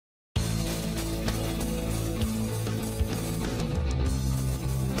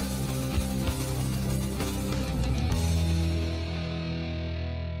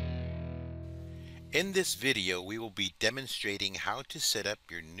In this video, we will be demonstrating how to set up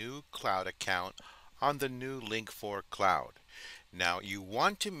your new cloud account on the new Link4 cloud. Now, you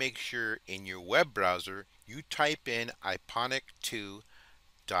want to make sure in your web browser you type in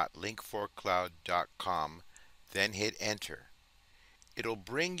iponic2.link4cloud.com, then hit enter. It'll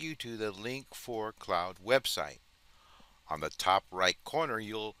bring you to the Link4 cloud website. On the top right corner,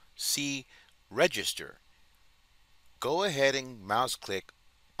 you'll see register. Go ahead and mouse click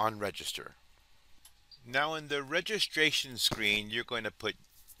on register. Now in the registration screen, you're going to put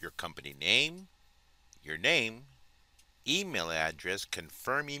your company name, your name, email address,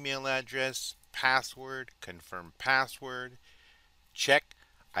 confirm email address, password, confirm password, check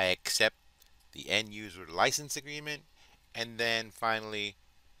I accept the end user license agreement, and then finally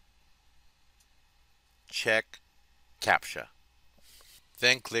check CAPTCHA.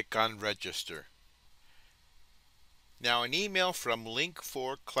 Then click on register. Now an email from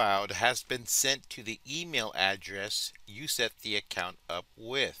Link4 Cloud has been sent to the email address you set the account up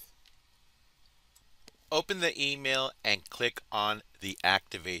with. Open the email and click on the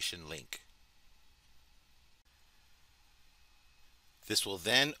activation link. This will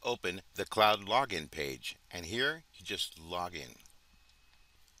then open the cloud login page, and here you just log in.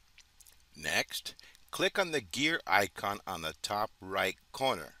 Next, click on the gear icon on the top right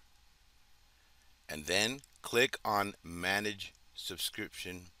corner, and then click on Manage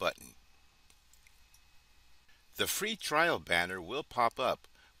Subscription button. The free trial banner will pop up,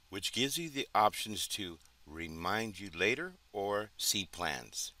 which gives you the options to remind you later or see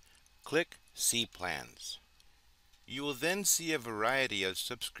plans. Click See Plans. You will then see a variety of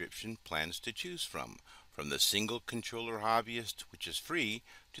subscription plans to choose from the single controller hobbyist, which is free,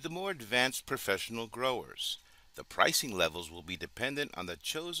 to the more advanced professional growers. The pricing levels will be dependent on the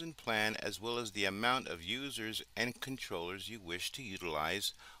chosen plan as well as the amount of users and controllers you wish to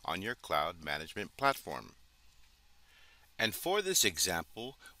utilize on your cloud management platform. And for this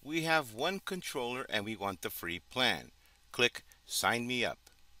example, we have one controller and we want the free plan. Click Sign Me Up,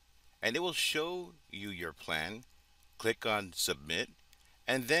 and it will show you your plan. Click on Submit,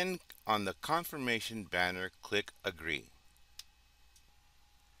 and then on the confirmation banner, click Agree.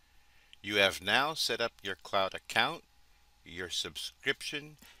 You have now set up your cloud account, your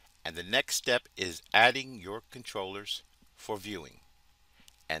subscription, and the next step is adding your controllers for viewing.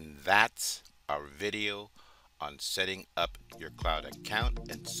 And that's our video on setting up your cloud account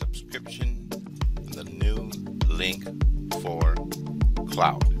and subscription on the new Link4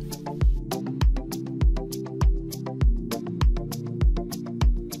 cloud.